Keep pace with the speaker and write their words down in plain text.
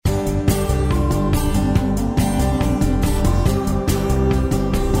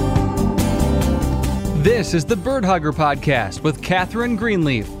This is the Bird Hugger Podcast with Catherine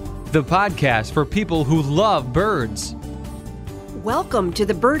Greenleaf, the podcast for people who love birds. Welcome to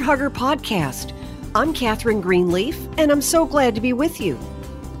the Bird Hugger Podcast. I'm Catherine Greenleaf, and I'm so glad to be with you.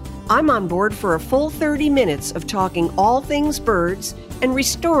 I'm on board for a full 30 minutes of talking all things birds and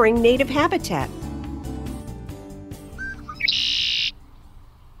restoring native habitat.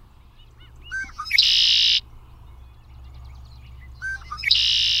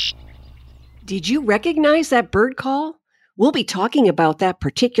 Did you recognize that bird call? We'll be talking about that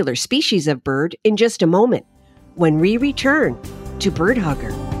particular species of bird in just a moment when we return to Bird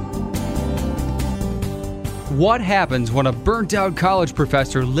Hugger. What happens when a burnt-out college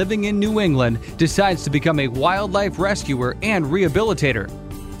professor living in New England decides to become a wildlife rescuer and rehabilitator?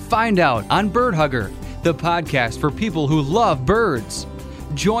 Find out on Bird Hugger, the podcast for people who love birds.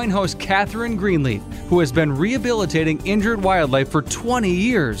 Join host Catherine Greenleaf, who has been rehabilitating injured wildlife for 20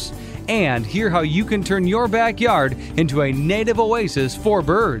 years, and hear how you can turn your backyard into a native oasis for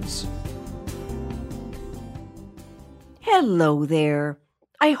birds. Hello there.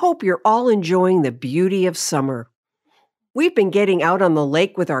 I hope you're all enjoying the beauty of summer. We've been getting out on the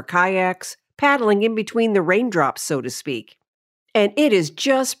lake with our kayaks, paddling in between the raindrops, so to speak. And it is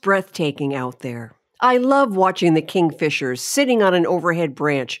just breathtaking out there. I love watching the kingfishers sitting on an overhead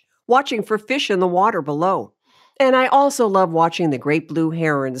branch, watching for fish in the water below. And I also love watching the great blue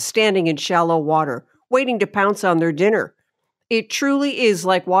herons standing in shallow water, waiting to pounce on their dinner. It truly is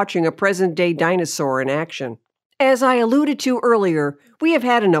like watching a present-day dinosaur in action. As I alluded to earlier, we have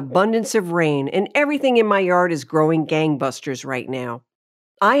had an abundance of rain, and everything in my yard is growing gangbusters right now.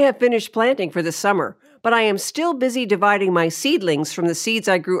 I have finished planting for the summer, but I am still busy dividing my seedlings from the seeds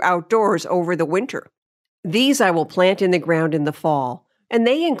I grew outdoors over the winter. These I will plant in the ground in the fall, and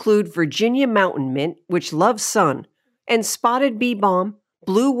they include Virginia mountain mint, which loves sun, and spotted bee balm,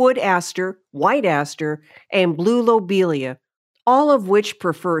 blue wood aster, white aster, and blue lobelia, all of which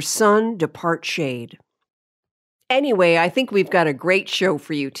prefer sun to part shade. Anyway, I think we've got a great show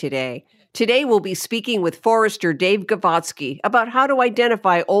for you today. Today we'll be speaking with forester Dave Gavotsky about how to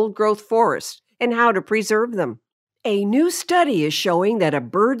identify old-growth forests and how to preserve them. A new study is showing that a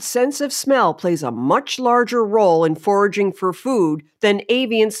bird's sense of smell plays a much larger role in foraging for food than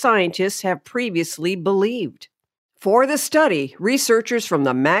avian scientists have previously believed. For the study, researchers from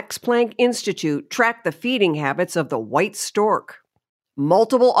the Max Planck Institute tracked the feeding habits of the white stork.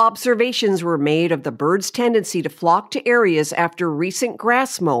 Multiple observations were made of the bird's tendency to flock to areas after recent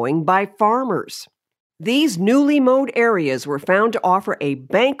grass mowing by farmers. These newly mowed areas were found to offer a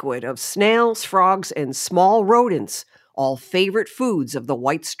banquet of snails, frogs, and small rodents, all favorite foods of the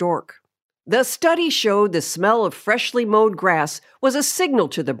white stork. The study showed the smell of freshly mowed grass was a signal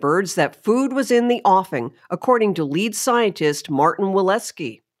to the birds that food was in the offing, according to lead scientist Martin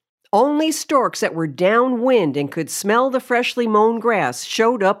Waleski. Only storks that were downwind and could smell the freshly mown grass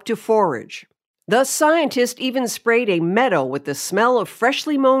showed up to forage. The scientist even sprayed a meadow with the smell of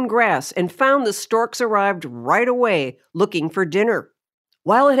freshly mown grass and found the storks arrived right away looking for dinner.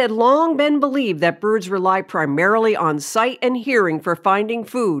 While it had long been believed that birds rely primarily on sight and hearing for finding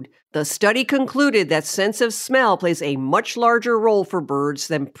food, the study concluded that sense of smell plays a much larger role for birds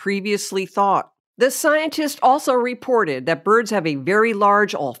than previously thought. The scientist also reported that birds have a very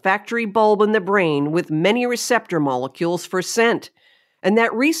large olfactory bulb in the brain with many receptor molecules for scent, and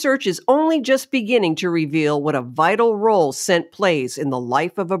that research is only just beginning to reveal what a vital role scent plays in the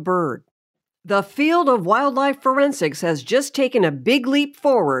life of a bird. The field of wildlife forensics has just taken a big leap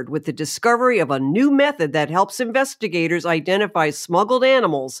forward with the discovery of a new method that helps investigators identify smuggled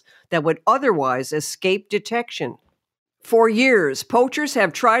animals that would otherwise escape detection. For years, poachers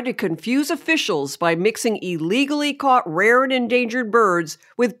have tried to confuse officials by mixing illegally caught rare and endangered birds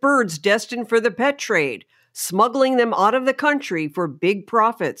with birds destined for the pet trade, smuggling them out of the country for big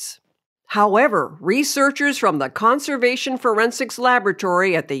profits. However, researchers from the Conservation Forensics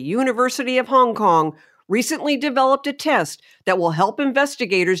Laboratory at the University of Hong Kong recently developed a test that will help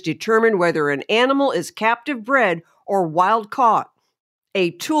investigators determine whether an animal is captive bred or wild caught,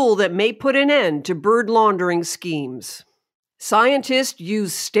 a tool that may put an end to bird laundering schemes. Scientists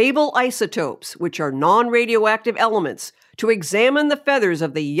use stable isotopes, which are non-radioactive elements, to examine the feathers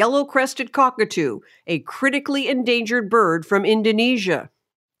of the yellow-crested cockatoo, a critically endangered bird from Indonesia.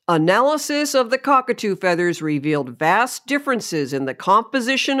 Analysis of the cockatoo feathers revealed vast differences in the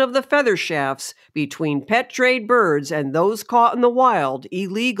composition of the feather shafts between pet trade birds and those caught in the wild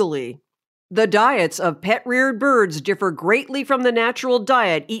illegally. The diets of pet-reared birds differ greatly from the natural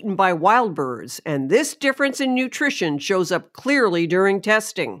diet eaten by wild birds, and this difference in nutrition shows up clearly during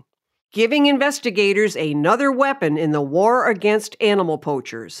testing, giving investigators another weapon in the war against animal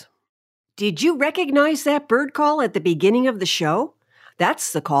poachers. Did you recognize that bird call at the beginning of the show?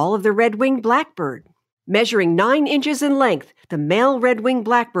 That's the call of the red-winged blackbird. Measuring 9 inches in length, the male red-winged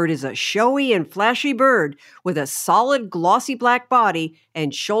blackbird is a showy and flashy bird with a solid glossy black body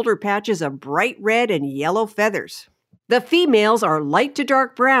and shoulder patches of bright red and yellow feathers. The females are light to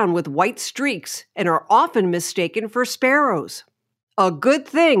dark brown with white streaks and are often mistaken for sparrows. A good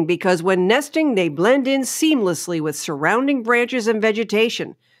thing because when nesting, they blend in seamlessly with surrounding branches and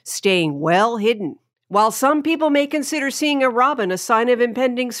vegetation, staying well hidden. While some people may consider seeing a robin a sign of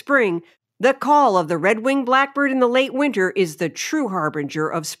impending spring, the call of the red-winged blackbird in the late winter is the true harbinger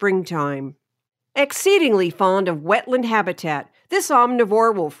of springtime. Exceedingly fond of wetland habitat, this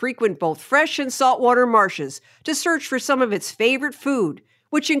omnivore will frequent both fresh and saltwater marshes to search for some of its favorite food,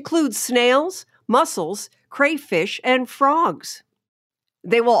 which includes snails, mussels, crayfish, and frogs.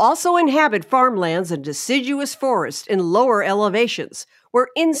 They will also inhabit farmlands and deciduous forests in lower elevations, where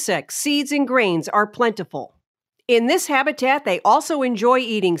insects, seeds, and grains are plentiful. In this habitat, they also enjoy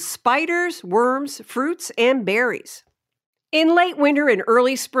eating spiders, worms, fruits, and berries. In late winter and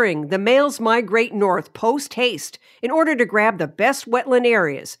early spring, the males migrate north post-haste in order to grab the best wetland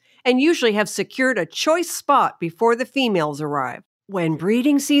areas and usually have secured a choice spot before the females arrive. When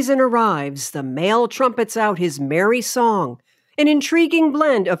breeding season arrives, the male trumpets out his merry song, an intriguing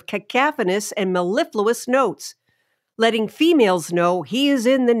blend of cacophonous and mellifluous notes, letting females know he is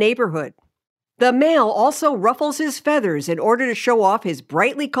in the neighborhood. The male also ruffles his feathers in order to show off his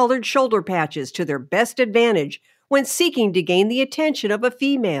brightly colored shoulder patches to their best advantage when seeking to gain the attention of a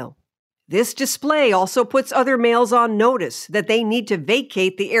female. This display also puts other males on notice that they need to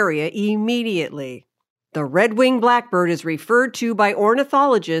vacate the area immediately. The red-winged blackbird is referred to by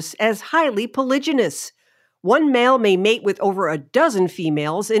ornithologists as highly polygynous. One male may mate with over a dozen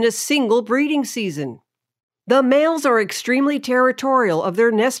females in a single breeding season. The males are extremely territorial of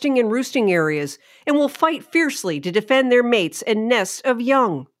their nesting and roosting areas and will fight fiercely to defend their mates and nests of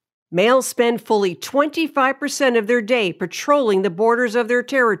young. Males spend fully 25% of their day patrolling the borders of their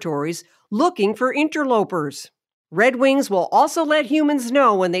territories, looking for interlopers. Redwings will also let humans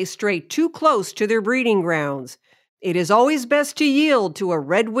know when they stray too close to their breeding grounds. It is always best to yield to a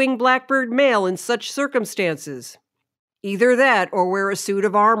red-winged blackbird male in such circumstances. Either that or wear a suit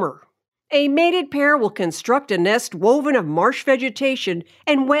of armor. A mated pair will construct a nest woven of marsh vegetation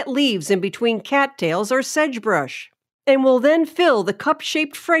and wet leaves in between cattails or sagebrush, and will then fill the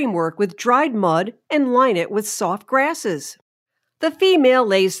cup-shaped framework with dried mud and line it with soft grasses. The female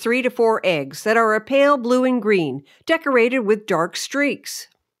lays 3 to 4 eggs that are a pale blue and green, decorated with dark streaks.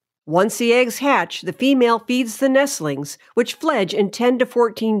 Once the eggs hatch, the female feeds the nestlings, which fledge in 10 to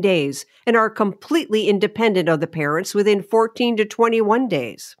 14 days and are completely independent of the parents within 14 to 21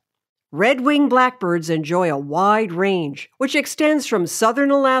 days. Red-winged blackbirds enjoy a wide range, which extends from southern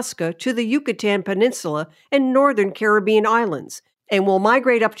Alaska to the Yucatan Peninsula and northern Caribbean islands, and will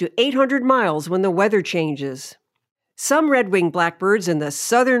migrate up to 800 miles when the weather changes. Some red-winged blackbirds in the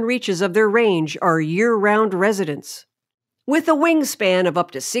southern reaches of their range are year-round residents. With a wingspan of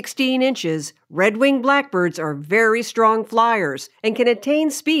up to 16 inches, red-winged blackbirds are very strong flyers and can attain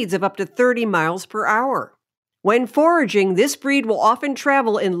speeds of up to 30 miles per hour. When foraging, this breed will often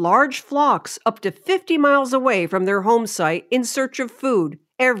travel in large flocks up to 50 miles away from their home site in search of food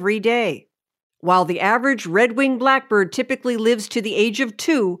every day. While the average red-winged blackbird typically lives to the age of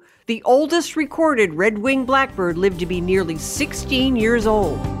 2, the oldest recorded red-winged blackbird lived to be nearly 16 years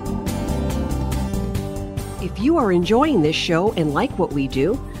old. If you are enjoying this show and like what we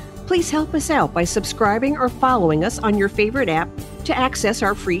do, please help us out by subscribing or following us on your favorite app to access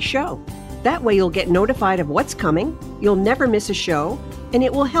our free show. That way you'll get notified of what's coming, you'll never miss a show, and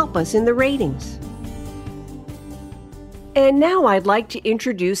it will help us in the ratings. And now I'd like to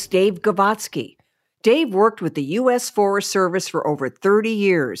introduce Dave Gavatsky. Dave worked with the U.S. Forest Service for over 30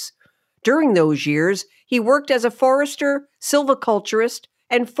 years. During those years, he worked as a forester, silviculturist,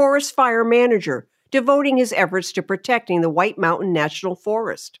 and forest fire manager, devoting his efforts to protecting the White Mountain National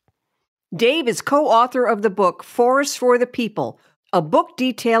Forest. Dave is co-author of the book Forests for the People, a book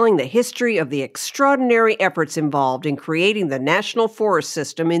detailing the history of the extraordinary efforts involved in creating the National Forest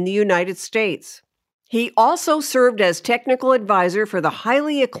System in the United States. He also served as technical advisor for the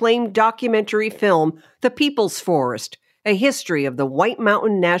highly acclaimed documentary film, The People's Forest, a history of the White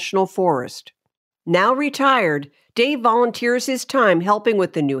Mountain National Forest. Now retired, Dave volunteers his time helping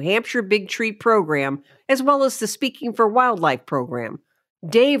with the New Hampshire Big Tree Program, as well as the Speaking for Wildlife program.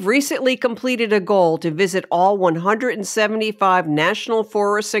 Dave recently completed a goal to visit all 175 national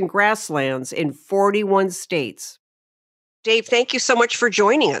forests and grasslands in 41 states. Dave, thank you so much for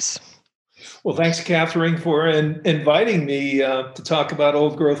joining us. Well, thanks, Catherine, for inviting me to talk about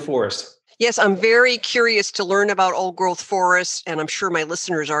old growth forest. Yes, I'm very curious to learn about old growth forests, and I'm sure my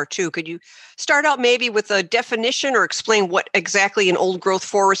listeners are too. Could you start out maybe with a definition or explain what exactly an old growth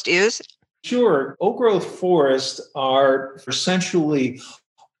forest is? Sure. Old growth forests are essentially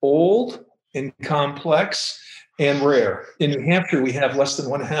old and complex and rare. In New Hampshire, we have less than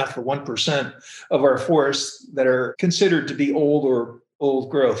 1/2 or 1% of our forests that are considered to be old or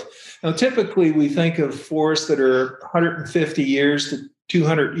old growth. Now, typically, we think of forests that are 150 years to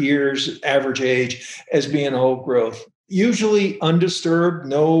 200 years average age as being old growth. Usually undisturbed,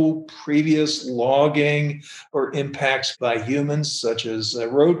 no previous logging or impacts by humans, such as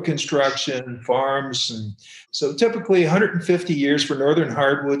road construction, farms. And so typically 150 years for northern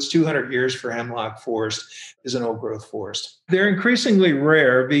hardwoods, 200 years for hemlock forest is an old growth forest. They're increasingly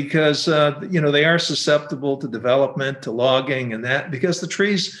rare because they are susceptible to development, to logging, and that because the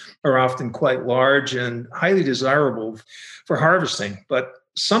trees are often quite large and highly desirable for harvesting. But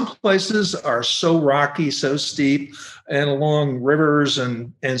some places are so rocky, so steep, and along rivers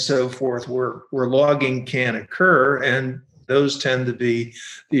and so forth where logging can occur. And those tend to be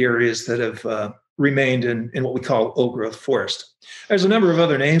the areas that have remained in what we call old growth forest. There's a number of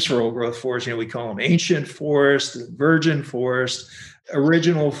other names for old growth forest. We call them ancient forest, virgin forest,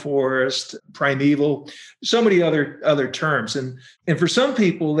 original forest, primeval, so many other terms. And for some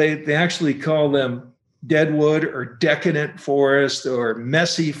people, they actually call them deadwood or decadent forest or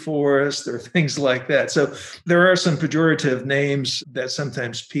messy forest or things like that. So there are some pejorative names that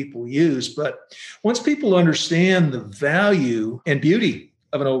sometimes people use. But once people understand the value and beauty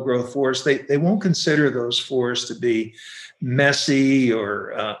of an old growth forest, they won't consider those forests to be messy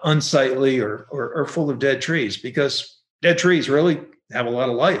or unsightly or full of dead trees, because dead trees really have a lot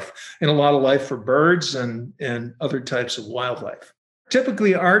of life and a lot of life for birds and other types of wildlife.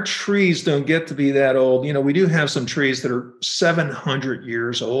 Typically, our trees don't get to be that old. We do have some trees that are 700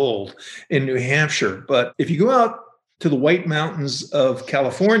 years old in New Hampshire. But if you go out to the White Mountains of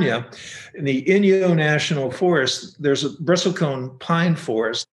California, in the Inyo National Forest, there's a bristlecone pine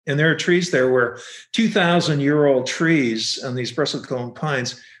forest. And there are trees there where 2,000-year-old trees on these bristlecone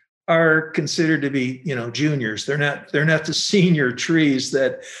pines are considered to be, juniors. They're not the senior trees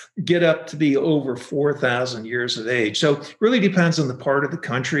that get up to be over 4,000 years of age. So it really depends on the part of the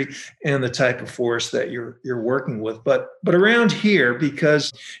country and the type of forest that you're working with. But around here,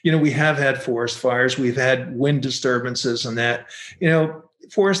 because, we have had forest fires, we've had wind disturbances and that,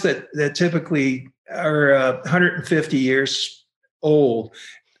 forests that typically are 150 years old,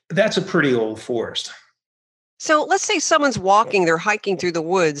 that's a pretty old forest. So let's say someone's walking, they're hiking through the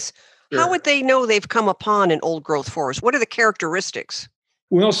woods. Sure. How would they know they've come upon an old growth forest? What are the characteristics?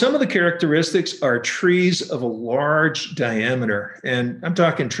 Well, some of the characteristics are trees of a large diameter. And I'm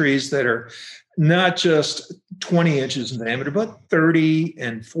talking trees that are not just 20 inches in diameter, but 30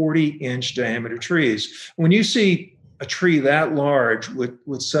 and 40-inch diameter trees. When you see a tree that large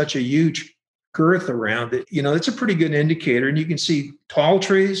with such a huge girth around it, it's a pretty good indicator. And you can see tall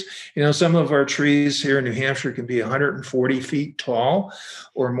trees. Some of our trees here in New Hampshire can be 140 feet tall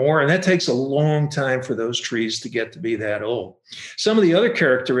or more. And that takes a long time for those trees to get to be that old. Some of the other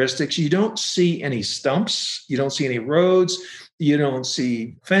characteristics, you don't see any stumps. You don't see any roads. You don't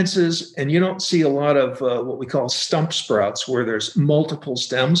see fences, and you don't see a lot of what we call stump sprouts, where there's multiple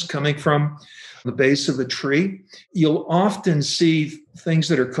stems coming from the base of a tree. You'll often see things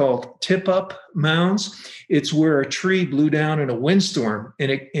that are called tip-up mounds. It's where a tree blew down in a windstorm and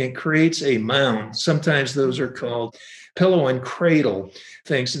it creates a mound. Sometimes those are called pillow and cradle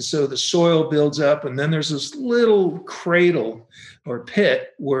things. And so the soil builds up, and then there's this little cradle or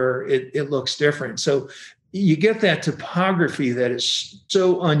pit where it looks different. So you get that topography that is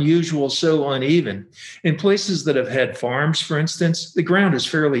so unusual, so uneven. In places that have had farms, for instance, the ground is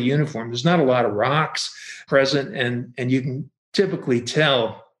fairly uniform. There's not a lot of rocks present, and you can typically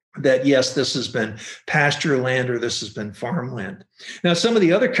tell that, yes, this has been pasture land or this has been farmland. Now, some of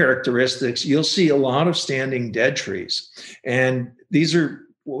the other characteristics, you'll see a lot of standing dead trees. And these are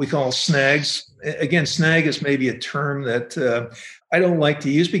what we call snags. Again, snag is maybe a term that I don't like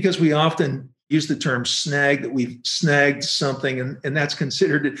to use, because we often use the term snag, that we've snagged something, and that's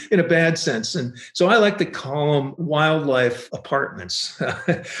considered in a bad sense. And so I like to call them wildlife apartments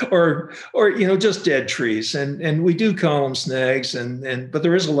or just dead trees. And we do call them snags, but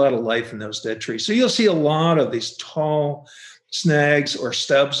there is a lot of life in those dead trees. So you'll see a lot of these tall snags or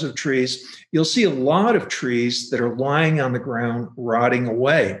stubs of trees. You'll see a lot of trees that are lying on the ground, rotting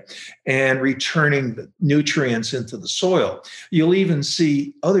away and returning the nutrients into the soil. You'll even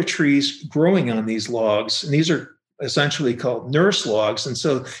see other trees growing on these logs, and these are essentially called nurse logs. And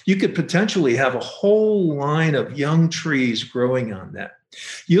so you could potentially have a whole line of young trees growing on that.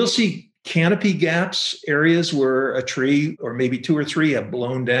 You'll see canopy gaps, areas where a tree or maybe two or three have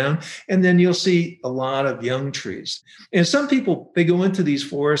blown down. And then you'll see a lot of young trees. And some people, they go into these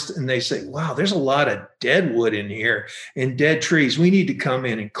forests and they say, wow, there's a lot of dead wood in here and dead trees. We need to come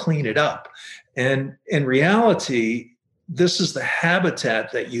in and clean it up. And in reality, this is the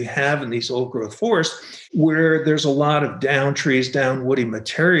habitat that you have in these old growth forests where there's a lot of down trees, down woody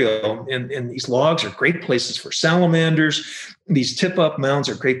material. And these logs are great places for salamanders. These tip up mounds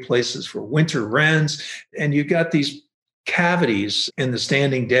are great places for winter wrens. And you've got these cavities in the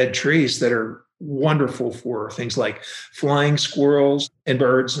standing dead trees that are wonderful for things like flying squirrels and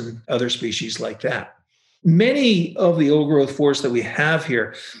birds and other species like that. Many of the old growth forests that we have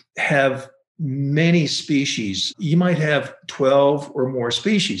here have many species. You might have 12 or more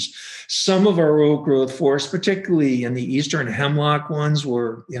species. Some of our old growth forests, particularly in the eastern hemlock ones,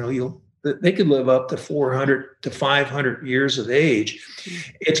 where they could live up to 400 to 500 years of age.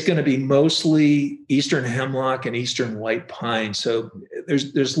 It's going to be mostly eastern hemlock and eastern white pine. So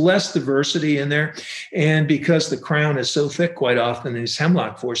there's less diversity in there. And because the crown is so thick quite often in these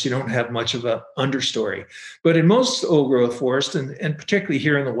hemlock forests, you don't have much of an understory. But in most old growth forests, and particularly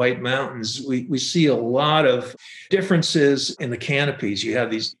here in the White Mountains, we see a lot of differences in the canopies. You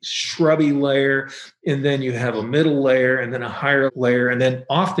have these shrubby layer, and then you have a middle layer, and then a higher layer, and then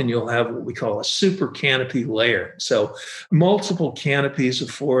often you'll have what we call a super canopy layer. So multiple canopies of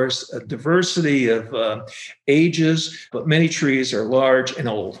forest, a diversity of ages, but many trees are large and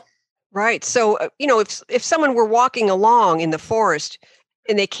old. Right. So, if someone were walking along in the forest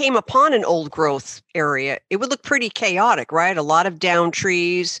and they came upon an old growth area, it would look pretty chaotic, right? A lot of down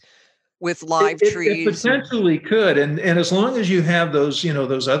trees with live trees. It potentially could. And as long as you have those,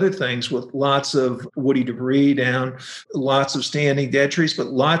 those other things with lots of woody debris down, lots of standing dead trees,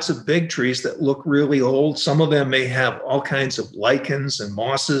 but lots of big trees that look really old. Some of them may have all kinds of lichens and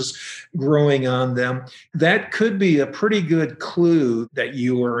mosses growing on them. That could be a pretty good clue that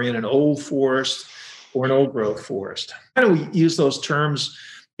you are in an old forest or an old growth forest. How do we use those terms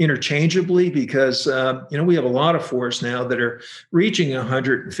interchangeably? Because, we have a lot of forests now that are reaching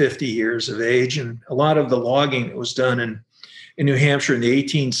 150 years of age. And a lot of the logging that was done in New Hampshire in the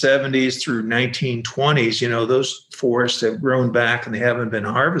 1870s through 1920s, those forests have grown back and they haven't been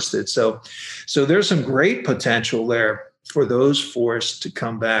harvested. So there's some great potential there for those forests to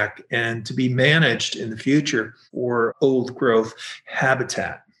come back and to be managed in the future for old growth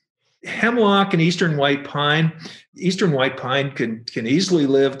habitat. Hemlock and eastern white pine can easily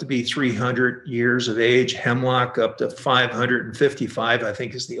live to be 300 years of age. Hemlock up to 555, I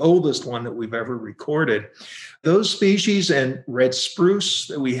think, is the oldest one that we've ever recorded. Those species and red spruce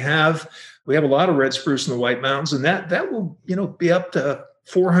that we have a lot of red spruce in the White Mountains, and that will, be up to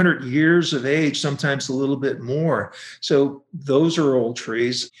 400 years of age, sometimes a little bit more. So those are old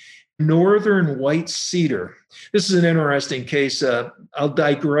trees. Northern white cedar. This is an interesting case. I'll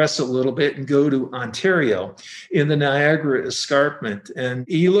digress a little bit and go to Ontario in the Niagara Escarpment. And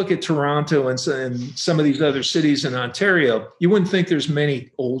you look at Toronto and some of these other cities in Ontario, you wouldn't think there's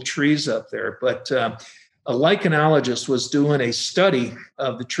many old trees up there. But a lichenologist was doing a study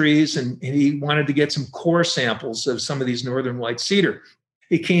of the trees, and he wanted to get some core samples of some of these northern white cedar.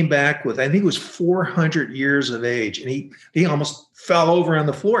 He came back with, I think it was 400 years of age, and he almost fell over on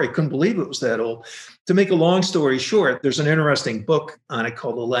the floor. He couldn't believe it was that old. To make a long story short, there's an interesting book on it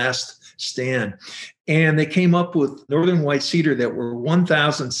called The Last Stand. And they came up with northern white cedar that were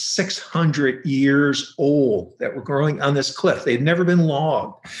 1,600 years old that were growing on this cliff. They'd never been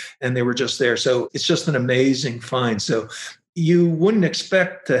logged, and they were just there. So it's just an amazing find. So you wouldn't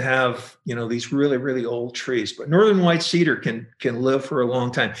expect to have, these really, really old trees, but northern white cedar can live for a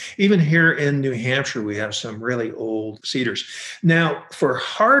long time. Even here in New Hampshire, we have some really old cedars. Now, for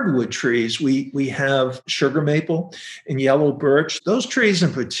hardwood trees, we have sugar maple and yellow birch. Those trees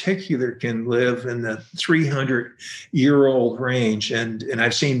in particular can live in the 300-year-old range, and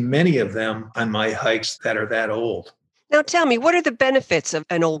I've seen many of them on my hikes that are that old. Now, tell me, what are the benefits of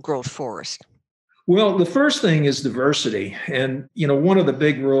an old growth forest? Well, the first thing is diversity. And, one of the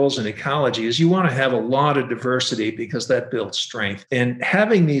big rules in ecology is you want to have a lot of diversity because that builds strength. And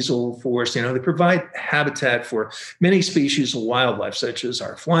having these old forests, they provide habitat for many species of wildlife, such as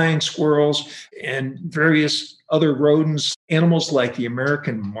our flying squirrels and various other rodents. Animals like the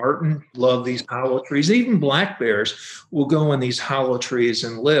American marten love these hollow trees. Even black bears will go in these hollow trees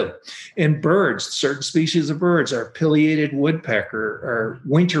and live. And birds, certain species of birds, our pileated woodpecker, our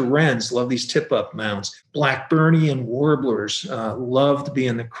winter wrens love these tip-up mounds. Blackburnian warblers love to be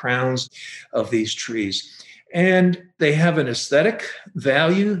in the crowns of these trees. And They have an aesthetic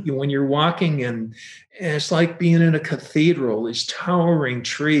value when you're walking, and it's like being in a cathedral, these towering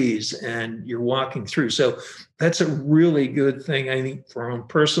trees, and you're walking through. So that's a really good thing, I think, for our own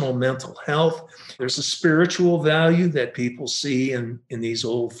personal mental health. There's a spiritual value that people see in these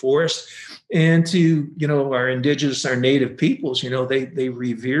old forests. And to, our indigenous, our native peoples, they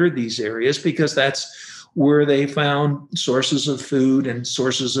revere these areas because that's where they found sources of food and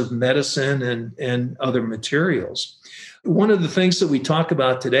sources of medicine and other materials. One of the things that we talk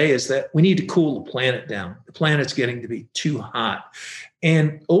about today is that we need to cool the planet down. The planet's getting to be too hot.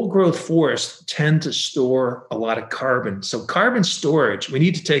 And old growth forests tend to store a lot of carbon. So carbon storage, we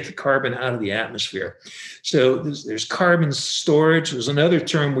need to take the carbon out of the atmosphere. So there's carbon storage. There's another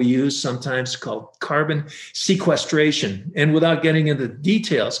term we use sometimes called carbon sequestration. And without getting into the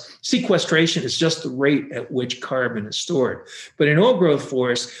details, sequestration is just the rate at which carbon is stored. But in old growth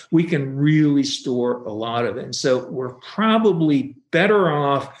forests, we can really store a lot of it. And so we're probably better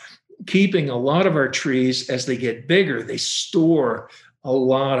off keeping a lot of our trees. As they get bigger, they store a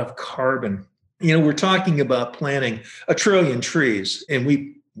lot of carbon. We're talking about planting 1 trillion trees, and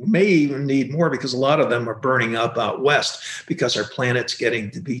we may even need more because a lot of them are burning up out west because our planet's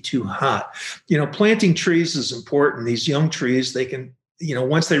getting to be too hot. Planting trees is important. These young trees, they can,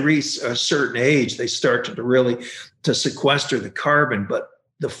 once they reach a certain age, they start to sequester the carbon. But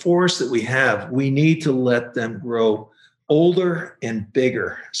the forests that we have, we need to let them grow older and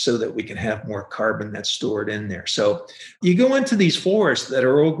bigger so that we can have more carbon that's stored in there. So you go into these forests that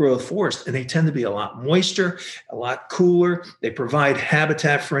are old growth forests, and they tend to be a lot moister, a lot cooler. They provide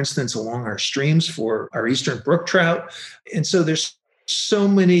habitat, for instance, along our streams for our eastern brook trout. And so there's so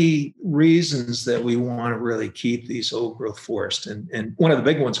many reasons that we want to really keep these old growth forests. And one of the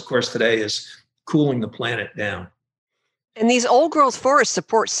big ones, of course, today is cooling the planet down. And these old growth forests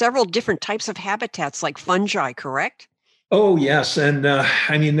support several different types of habitats like fungi, correct? Oh, yes. And there's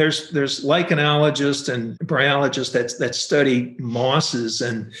lichenologists and bryologists that study mosses.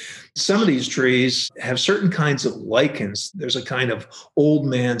 And some of these trees have certain kinds of lichens. There's a kind of old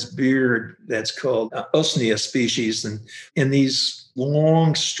man's beard that's called Usnea species. And these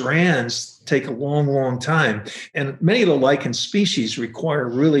long strands take a long, long time. And many of the lichen species require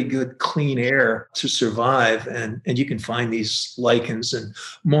really good, clean air to survive. And you can find these lichens and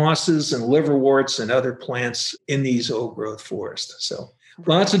mosses and liverworts and other plants in these old growth forests. So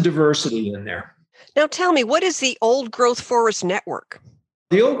lots of diversity in there. Now tell me, what is the Old Growth Forest Network?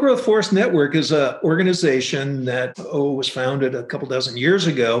 The Old Growth Forest Network is an organization that was founded a couple dozen years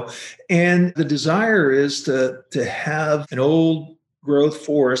ago. And the desire is to have an old growth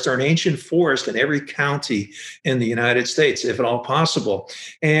forest or an ancient forest in every county in the United States, if at all possible.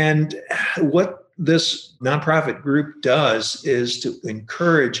 And what this nonprofit group does is to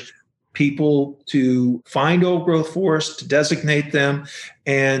encourage people to find old growth forests, to designate them,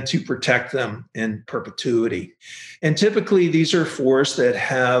 and to protect them in perpetuity. And typically, these are forests that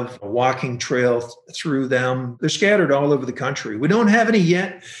have a walking trail through them. They're scattered all over the country. We don't have any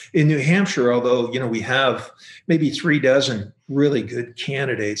yet in New Hampshire, although, we have maybe 3 dozen really good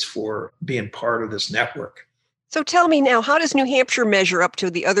candidates for being part of this network. So tell me now, how does New Hampshire measure up to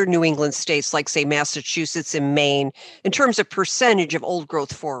the other New England states, like, say, Massachusetts and Maine, in terms of percentage of old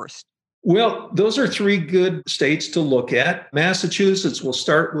growth forest? Well, those are 3 good states to look at. Massachusetts, we'll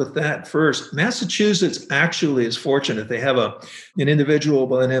start with that first. Massachusetts actually is fortunate. They have an individual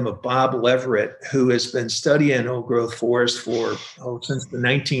by the name of Bob Leverett, who has been studying old growth forest since the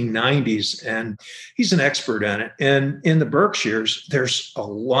 1990s, and he's an expert on it. And in the Berkshires, there's a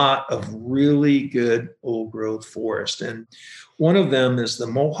lot of really good old growth forest. And one of them is the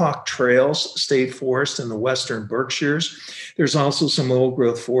Mohawk Trails State Forest in the Western Berkshires. There's also some old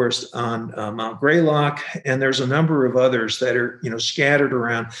growth forest on Mount Greylock, and there's a number of others that are, scattered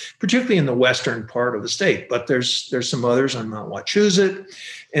around, particularly in the western part of the state. But there's some others on Mount Wachusett,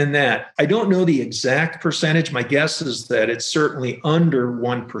 and that I don't know the exact percentage. My guess is that it's certainly under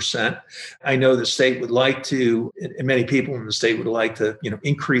 1%. I know the state would like to, and many people in the state would like to,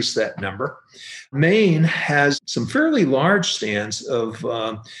 increase that number. Maine has some fairly large stands of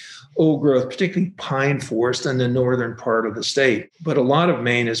old growth, particularly pine forest in the northern part of the state. But a lot of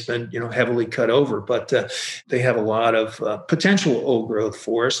Maine has been, heavily cut over. But they have a lot of potential old growth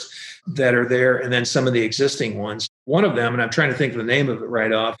forests that are there, and then some of the existing ones. One of them, and I'm trying to think of the name of it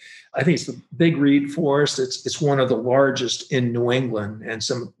right off, I think it's the Big Reed Forest. It's one of the largest in New England, and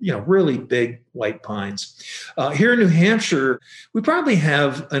some really big white pines. Here in New Hampshire, we probably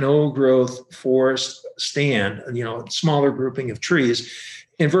have an old growth forest stand, a smaller grouping of trees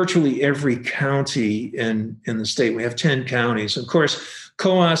in virtually every county in the state. We have 10 counties. Of course,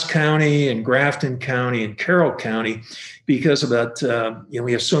 Coos County and Grafton County and Carroll County, because about,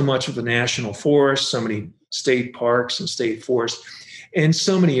 we have so much of the national forest, so many state parks and state forests, and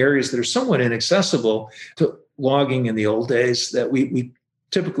so many areas that are somewhat inaccessible to logging in the old days that we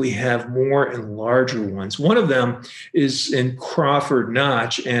typically have more and larger ones. One of them is in Crawford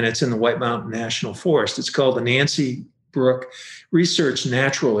Notch, and it's in the White Mountain National Forest. It's called the Nancy Brook Research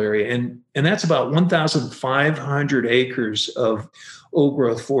Natural Area, and that's about 1,500 acres of old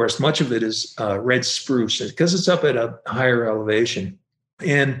growth forest. Much of it is red spruce because it's up at a higher elevation.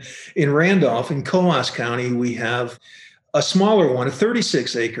 And in Randolph, in Coos County, we have a smaller one, a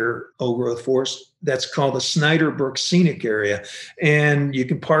 36-acre old growth forest that's called the Snyder Brook Scenic Area. And you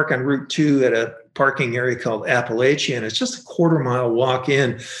can park on Route 2 at a parking area called Appalachian. It's just a quarter-mile walk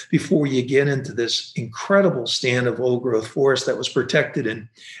in before you get into this incredible stand of old growth forest that was protected in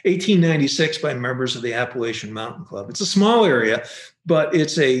 1896 by members of the Appalachian Mountain Club. It's a small area, but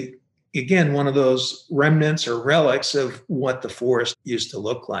it's again, one of those remnants or relics of what the forest used to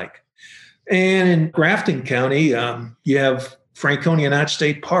look like. And in Grafton County, you have Franconia Notch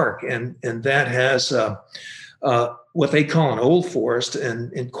State Park, and that has what they call an old forest,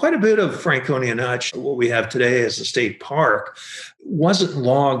 and quite a bit of Franconia Notch, what we have today as a state park, wasn't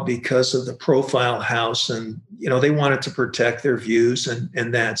logged because of the profile house, and they wanted to protect their views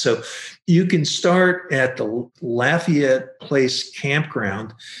and that. So you can start at the Lafayette Place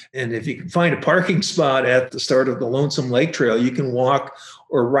campground, and if you can find a parking spot at the start of the Lonesome Lake Trail, you can walk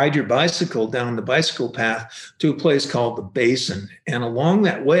or ride your bicycle down the bicycle path to a place called the Basin. And along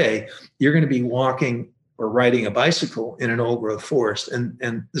that way, you're going to be walking or riding a bicycle in an old growth forest.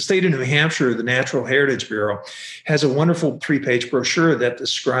 And the state of New Hampshire, the Natural Heritage Bureau, has a wonderful 3-page brochure that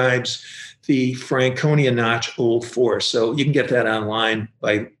describes the Franconia Notch Old Forest. So you can get that online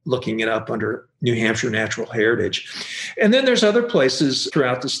by looking it up under New Hampshire Natural Heritage. And then there's other places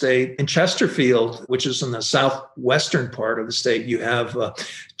throughout the state. In Chesterfield, which is in the southwestern part of the state, you have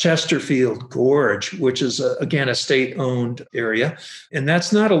Chesterfield Gorge, which is, again, a state-owned area. And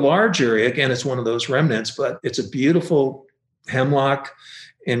that's not a large area. Again, it's one of those remnants, but it's a beautiful hemlock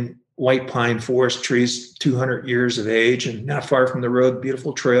and white pine forest, trees 200 years of age, and not far from the road,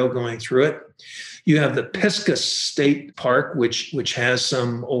 beautiful trail going through it. You have the Pisgah State Park, which has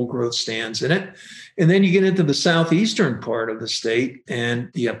some old growth stands in it. And then you get into the southeastern part of the state,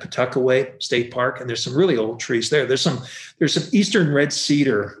 and you have Pawtuckaway State Park, and there's some really old trees there. There's some eastern red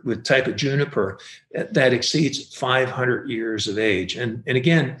cedar with type of juniper that exceeds 500 years of age. And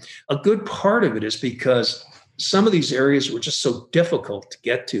again, a good part of it is because some of these areas were just so difficult to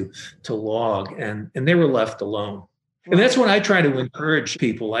get to log, and they were left alone. And that's what I try to encourage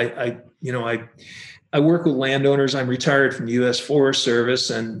people. I work with landowners. I'm retired from the U.S. Forest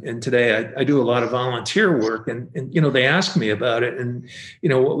Service, and today I do a lot of volunteer work. And they ask me about it, and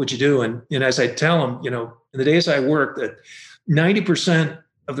what would you do? And as I tell them, in the days I worked, that 90%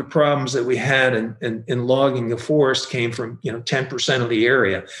 of the problems that we had in logging the forest came from 10% of the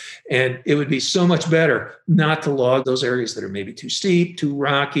area, and it would be so much better not to log those areas that are maybe too steep, too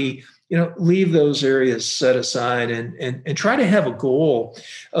rocky. Leave those areas set aside and try to have a goal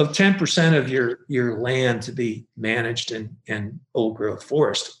of 10% of your land to be managed in old growth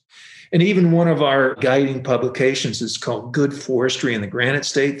forest. And even one of our guiding publications is called Good Forestry in the Granite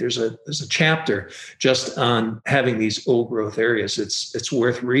State. There's a chapter just on having these old growth areas. It's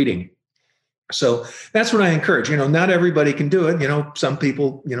worth reading. So that's what I encourage. Not everybody can do it. Some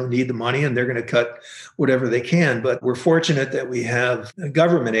people, need the money and they're going to cut whatever they can. But we're fortunate that we have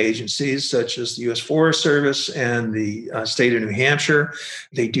government agencies such as the U.S. Forest Service and the state of New Hampshire.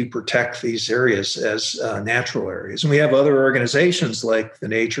 They do protect these areas as natural areas. And we have other organizations like the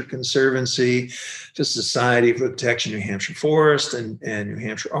Nature Conservancy, the Society for the Protection of New Hampshire Forest, and New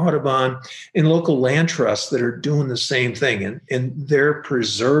Hampshire Audubon, and local land trusts that are doing the same thing. And they're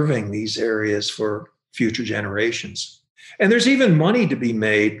preserving these areas for future generations. And there's even money to be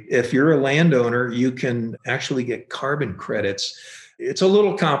made. If you're a landowner, you can actually get carbon credits. It's a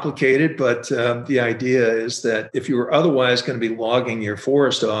little complicated, but the idea is that if you were otherwise going to be logging your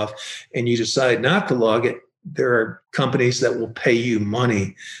forest off and you decide not to log it, there are companies that will pay you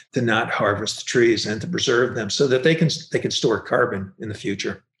money to not harvest the trees and to preserve them so that they can store carbon in the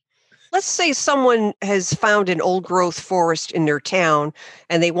future. Let's say someone has found an old growth forest in their town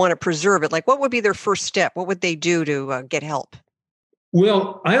and they want to preserve it. Like, what would be their first step? What would they do to get help?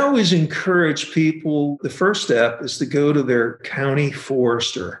 Well, I always encourage people, the first step is to go to their county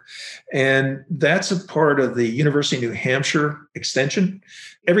forester. And that's a part of the University of New Hampshire extension.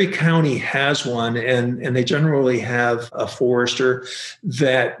 every county has one, and they generally have a forester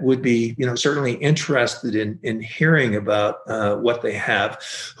that would be, certainly interested in hearing about what they have,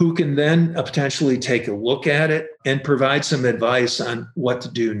 who can then potentially take a look at it and provide some advice on what to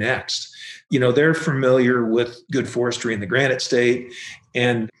do next. They're familiar with good forestry in the Granite State,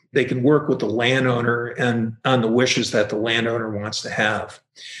 and they can work with the landowner and on the wishes that the landowner wants to have.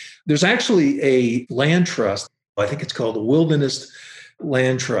 There's actually a land trust, I think it's called the Wilderness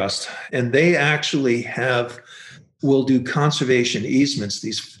Land Trust, and they actually will do conservation easements,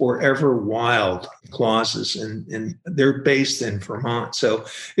 these forever wild clauses, and they're based in Vermont. So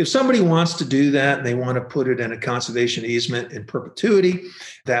if somebody wants to do that and they want to put it in a conservation easement in perpetuity,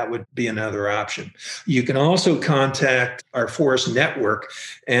 that would be another option. You can also contact our forest network,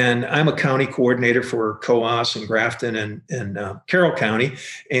 and I'm a county coordinator for Coos and Grafton and Carroll County,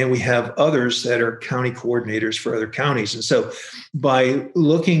 and we have others that are county coordinators for other counties. And so by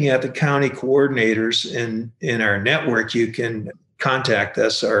looking at the county coordinators in our network, you can contact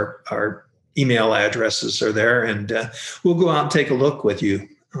us. Our email addresses are there, and we'll go out and take a look with you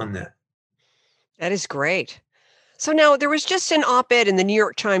on that. That is great. So now there was just an op-ed in the New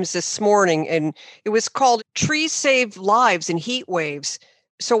York Times this morning, and it was called "Trees Save Lives in Heat Waves."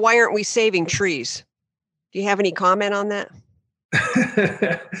 So why aren't we saving trees? Do you have any comment on that?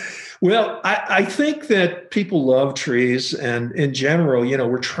 Well, I think that people love trees, and in general,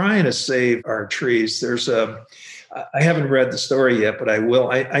 we're trying to save our trees. I haven't read the story yet, but I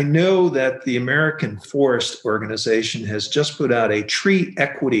will. I know that the American Forest Organization has just put out a tree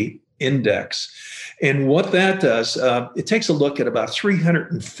equity index. And what that does, it takes a look at about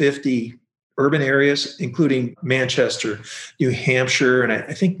 350 urban areas, including Manchester, New Hampshire, and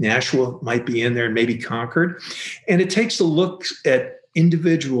I think Nashville might be in there, and maybe Concord. And it takes a look at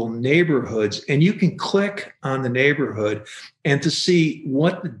individual neighborhoods, and you can click on the neighborhood and to see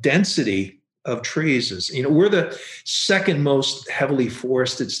what the density of trees is. We're the second most heavily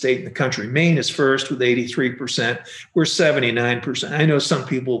forested state in the country. Maine is first with 83%. We're 79%. I know some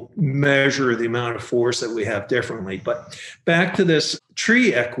people measure the amount of forest that we have differently, but back to this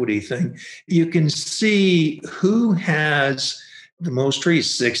tree equity thing, you can see who has the most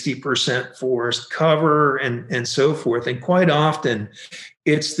trees, 60% forest cover and so forth. And quite often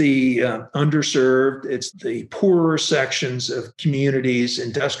it's the underserved, it's the poorer sections of communities,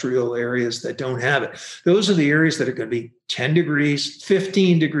 industrial areas that don't have it. Those are the areas that are going to be 10 degrees,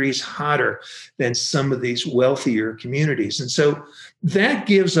 15 degrees hotter than some of these wealthier communities. And so that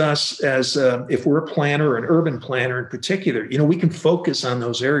gives us, as if we're a planner, an urban planner in particular, we can focus on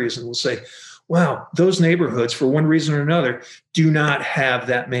those areas and we'll say, wow, those neighborhoods, for one reason or another, do not have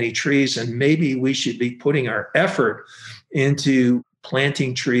that many trees. And maybe we should be putting our effort into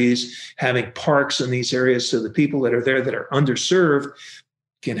planting trees, having parks in these areas so the people that are there that are underserved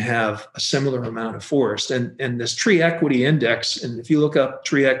can have a similar amount of forest. And this tree equity index, and if you look up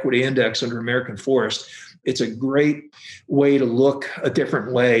tree equity index under American Forest, it's a great way to look a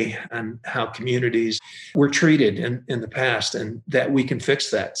different way on how communities were treated in the past, and that we can fix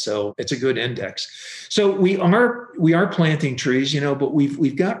that. So it's a good index. So we are planting trees, but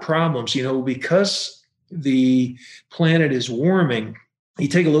we've got problems, because the planet is warming. You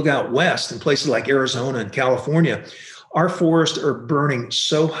take a look out west in places like Arizona and California, our forests are burning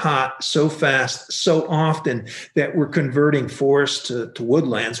so hot, so fast, so often that we're converting forests to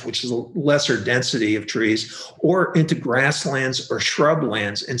woodlands, which is a lesser density of trees, or into grasslands or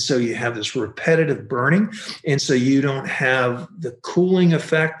shrublands. And so you have this repetitive burning. And so you don't have the cooling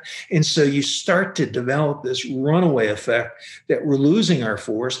effect. And so you start to develop this runaway effect that we're losing our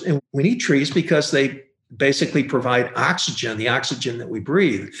forest. And we need trees because they basically provide oxygen, the oxygen that we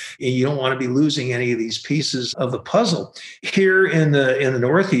breathe. And you don't want to be losing any of these pieces of the puzzle. Here in the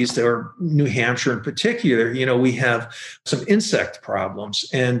Northeast, or New Hampshire in particular, we have some insect problems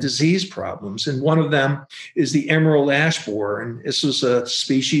and disease problems. And one of them is the emerald ash borer. And this was a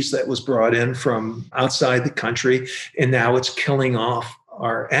species that was brought in from outside the country, and now it's killing off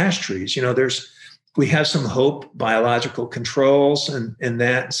our ash trees. We have some hope, biological controls, and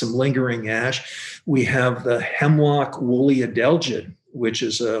that, some lingering ash. We have the hemlock woolly adelgid, which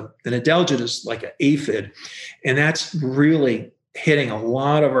is an adelgid is like an aphid, and that's really hitting a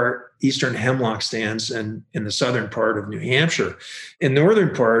lot of our eastern hemlock stands in the southern part of New Hampshire. In the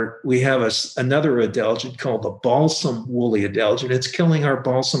northern part, we have another adelgid called the balsam woolly adelgid. It's killing our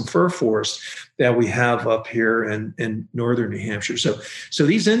balsam fir forest that we have up here in northern New Hampshire. So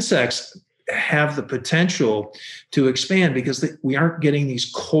these insects have the potential to expand because we aren't getting these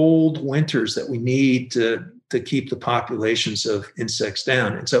cold winters that we need to keep the populations of insects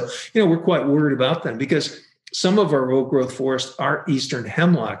down. And so, we're quite worried about them because some of our old growth forests are eastern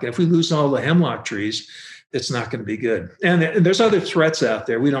hemlock. And if we lose all the hemlock trees, it's not going to be good. And there's other threats out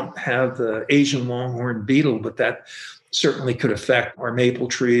there. We don't have the Asian longhorn beetle, but that certainly could affect our maple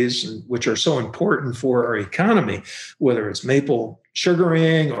trees, which are so important for our economy, whether it's maple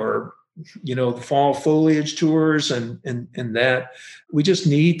sugaring or the fall foliage tours and that. We just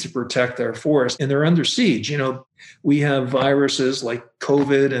need to protect our forests, and they're under siege. We have viruses like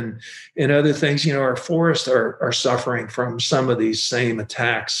COVID and other things. Our forests are suffering from some of these same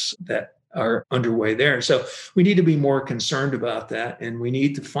attacks that are underway there. So we need to be more concerned about that, and we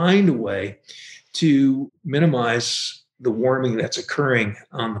need to find a way to minimize the warming that's occurring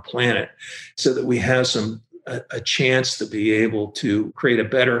on the planet so that we have a chance to be able to create a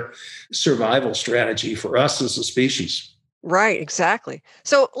better survival strategy for us as a species. Right, exactly.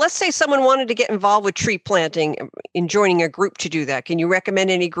 So let's say someone wanted to get involved with tree planting and joining a group to do that. Can you recommend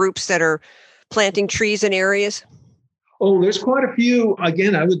any groups that are planting trees in areas? Oh, there's quite a few.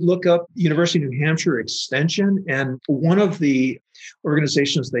 Again, I would look up University of New Hampshire Extension, and one of the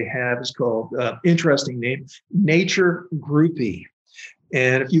organizations they have is called, interesting name, Nature Groupie.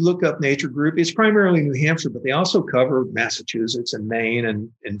 And if you look up Nature Groupie, it's primarily New Hampshire, but they also cover Massachusetts and Maine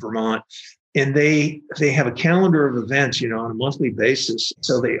and Vermont. And they have a calendar of events, on a monthly basis.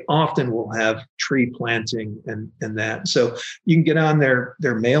 So they often will have tree planting and that. So you can get on their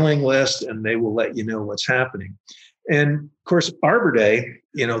mailing list and they will let you know what's happening. And of course, Arbor Day,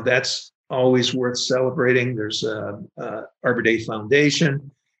 that's always worth celebrating. There's a Arbor Day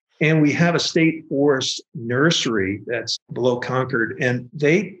Foundation. And we have a state forest nursery that's below Concord, and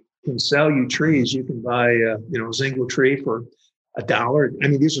they can sell you trees. You can buy a Zingler tree for $1. I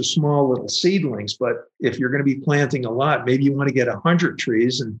mean, these are small little seedlings, but if you're going to be planting a lot, maybe you want to get 100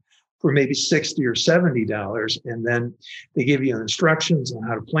 trees and for maybe $60 or $70. And then they give you instructions on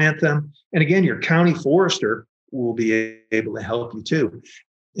how to plant them. And again, your county forester will be able to help you too.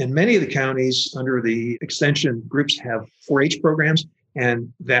 And many of the counties under the extension groups have 4-H programs,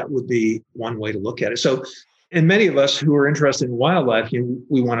 and that would be one way to look at it. So, and many of us who are interested in wildlife,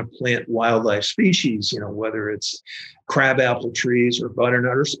 we want to plant wildlife species, whether it's crabapple trees or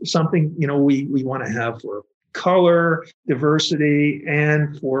butternut or something, we want to have for color, diversity,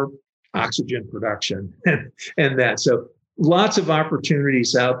 and for oxygen production and that. So lots of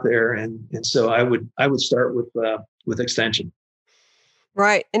opportunities out there. And so I would start with extension.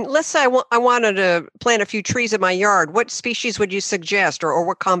 Right. And let's say I wanted to plant a few trees in my yard. What species would you suggest, or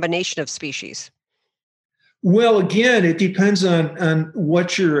what combination of species? Well, again, it depends on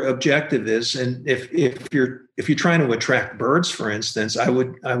what your objective is, and if you're trying to attract birds, for instance, I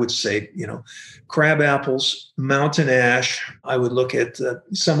would say crab apples, mountain ash. I would look at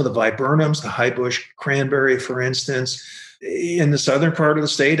some of the viburnums, the high bush cranberry, for instance. In the southern part of the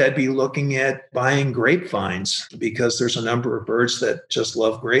state, I'd be looking at buying grapevines because there's a number of birds that just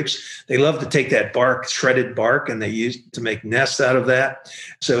love grapes. They love to take that bark, shredded bark, and they use it to make nests out of that.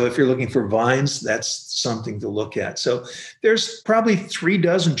 So if you're looking for vines, that's something to look at. So there's probably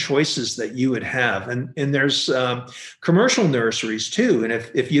 36 choices that you would have. And there's commercial nurseries too. And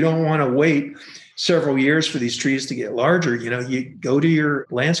if you don't want to wait several years for these trees to get larger, you go to your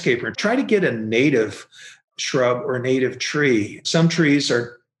landscaper and try to get a native shrub or native tree. Some trees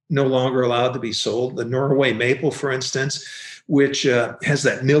are no longer allowed to be sold. The Norway maple, for instance, which has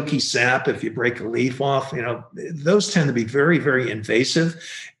that milky sap if you break a leaf off, those tend to be very, very invasive.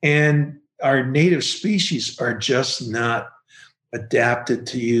 And our native species are just not adapted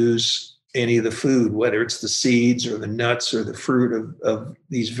to use any of the food, whether it's the seeds or the nuts or the fruit of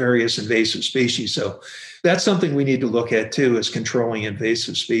these various invasive species. So that's something we need to look at too, is controlling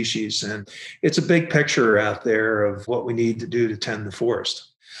invasive species. And it's a big picture out there of what we need to do to tend the forest.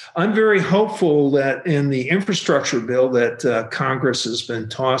 I'm very hopeful that in the infrastructure bill that Congress has been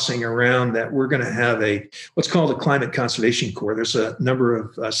tossing around, that we're going to have what's called a Climate Conservation Corps. There's a number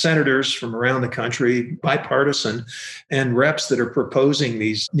of senators from around the country, bipartisan, and reps that are proposing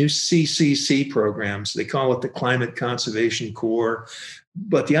these new CCC programs. They call it the Climate Conservation Corps.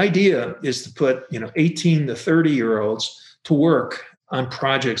 But the idea is to put 18 to 30-year-olds to work on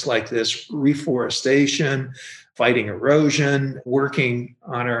projects like this, reforestation, fighting erosion, working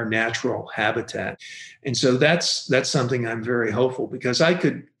on our natural habitat. And so that's something I'm very hopeful, because I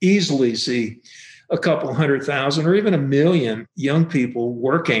could easily see a couple 100,000 or even 1 million young people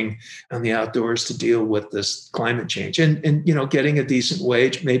working on the outdoors to deal with this climate change and getting a decent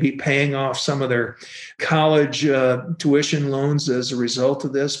wage, maybe paying off some of their college tuition loans as a result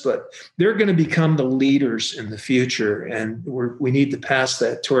of this. But they're going to become the leaders in the future. And we need to pass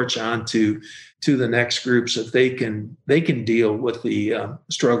that torch on to the next group so they can deal with the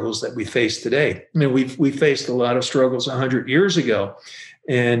struggles that we face today. I mean, we faced a lot of struggles 100 years ago,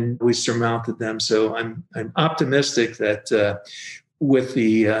 and we surmounted them. So I'm optimistic that with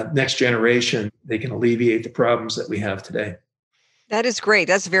the next generation, they can alleviate the problems that we have today. That is great.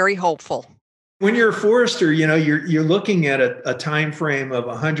 That's very hopeful. When you're a forester, you're looking at a time frame of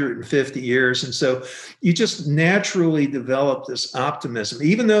 150 years. And so you just naturally develop this optimism,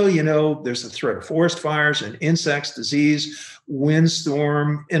 even though, there's a threat of forest fires and insects, disease,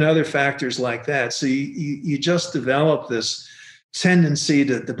 windstorm, and other factors like that. So you just develop this tendency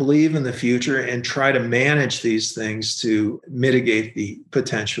to believe in the future and try to manage these things to mitigate the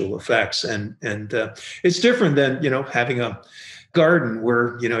potential effects. And it's different than, having a garden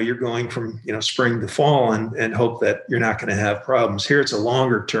where, you're going from, spring to fall and hope that you're not going to have problems. Here, it's a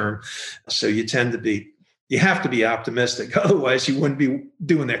longer term. So you have to be optimistic. Otherwise, you wouldn't be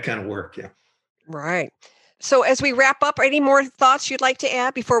doing that kind of work. Yeah. Right. So as we wrap up, any more thoughts you'd like to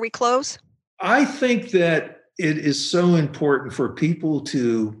add before we close? I think that it is so important for people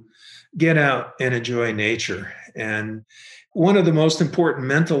to get out and enjoy nature. And one of the most important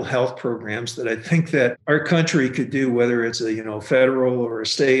mental health programs that I think that our country could do, whether it's a federal or a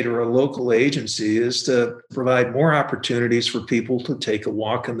state or a local agency, is to provide more opportunities for people to take a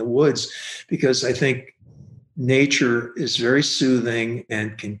walk in the woods, because I think nature is very soothing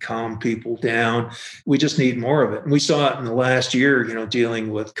and can calm people down. We just need more of it. And we saw it in the last year,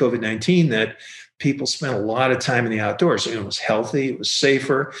 dealing with COVID-19, that people spent a lot of time in the outdoors. It was healthy, it was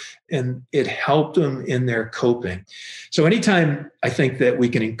safer, and it helped them in their coping. So anytime I think that we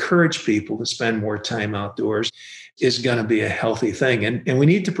can encourage people to spend more time outdoors is going to be a healthy thing. And we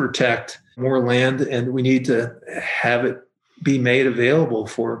need to protect more land, and we need to have it be made available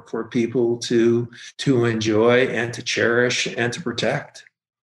for people to enjoy and to cherish and to protect.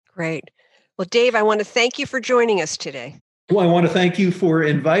 Great. Well, Dave, I want to thank you for joining us today. Well, I want to thank you for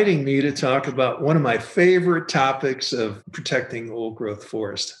inviting me to talk about one of my favorite topics of protecting old growth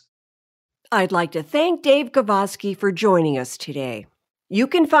forest. I'd like to thank Dave Gavosky for joining us today. You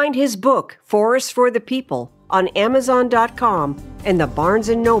can find his book, Forests for the People, on Amazon.com and the Barnes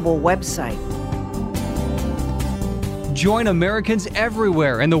 & Noble website. Join Americans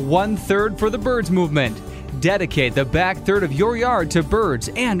everywhere in the 1/3 for the Birds movement. Dedicate the back third of your yard to birds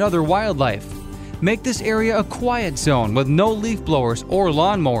and other wildlife. Make this area a quiet zone with no leaf blowers or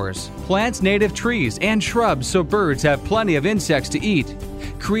lawnmowers. Plant native trees and shrubs so birds have plenty of insects to eat.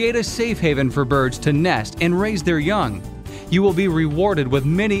 Create a safe haven for birds to nest and raise their young. You will be rewarded with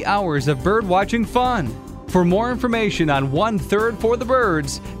many hours of bird watching fun. For more information on 1/3 for the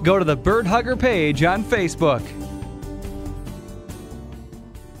Birds, go to the Bird Hugger page on Facebook.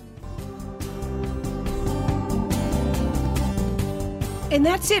 And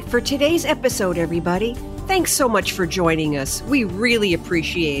that's it for today's episode, everybody. Thanks so much for joining us. We really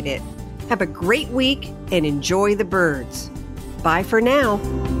appreciate it. Have a great week and enjoy the birds. Bye for now.